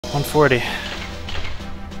140. I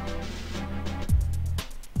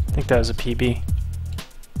think that was a PB.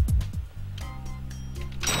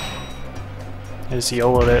 I just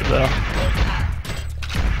YOLO'd it though.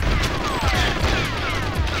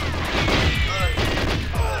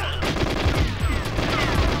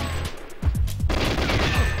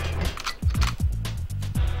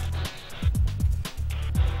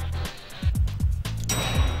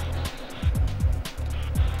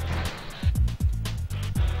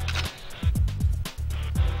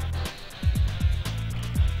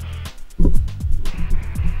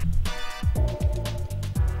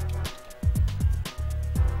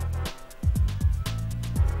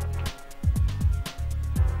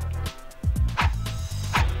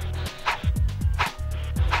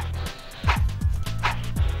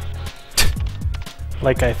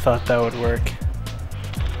 Like I thought that would work.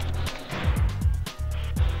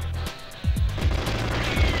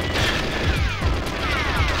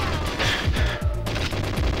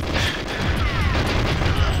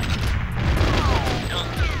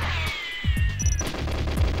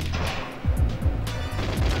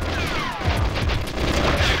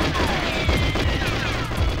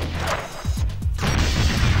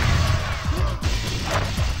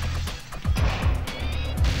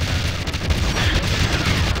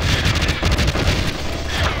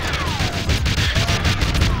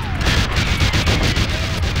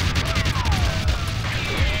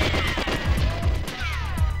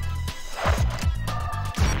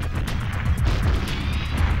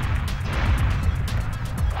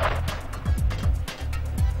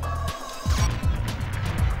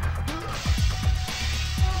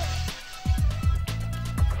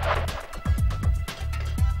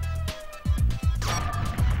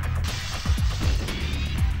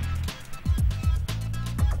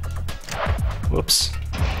 Whoops.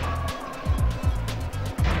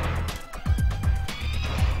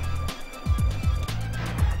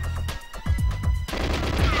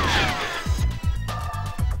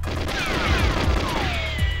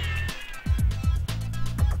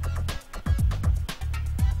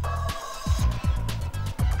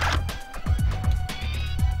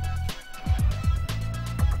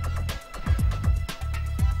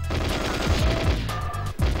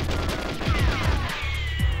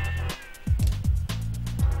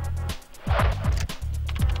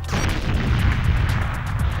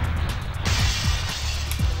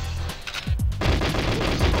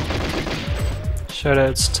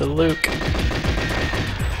 Shoutouts to Luke.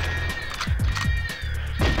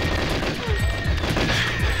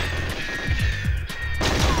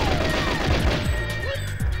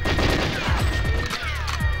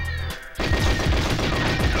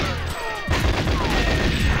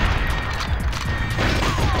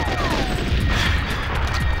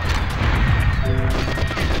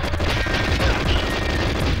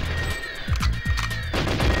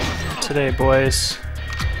 Today, boys.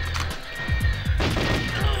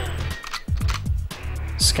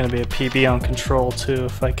 It's gonna be a PB on control too,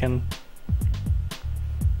 if I can.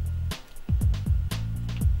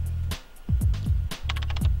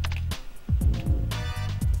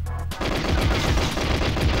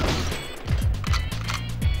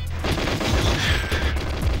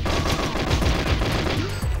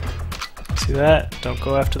 See that? Don't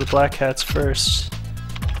go after the black hats first.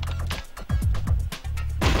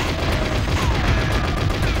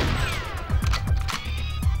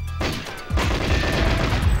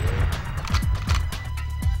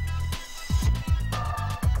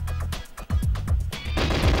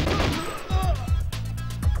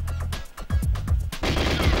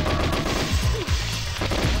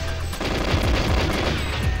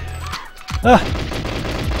 Ah!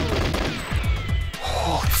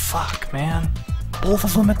 Holy fuck, man. Both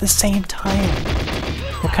of them at the same time.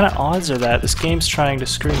 What kind of odds are that? This game's trying to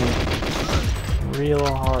screw me real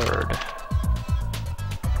hard.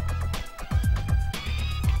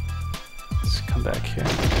 Let's come back here.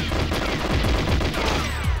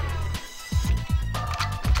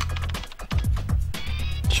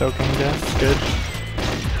 Choking death, good.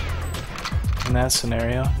 In that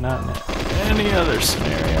scenario, not in any other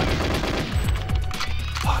scenario.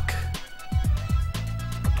 Fuck.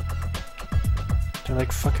 They're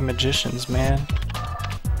like fucking magicians, man.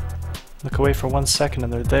 Look away for 1 second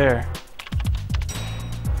and they're there.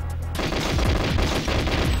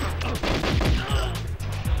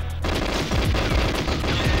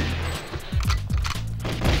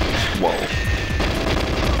 Whoa.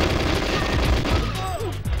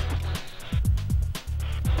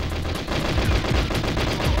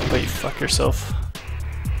 Wait, fuck yourself.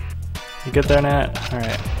 You good there, Nat?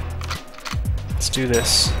 Alright. Let's do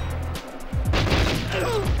this.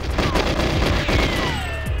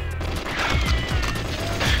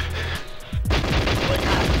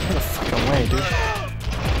 wrong way, dude.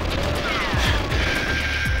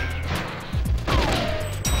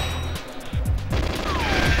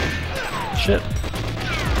 Shit.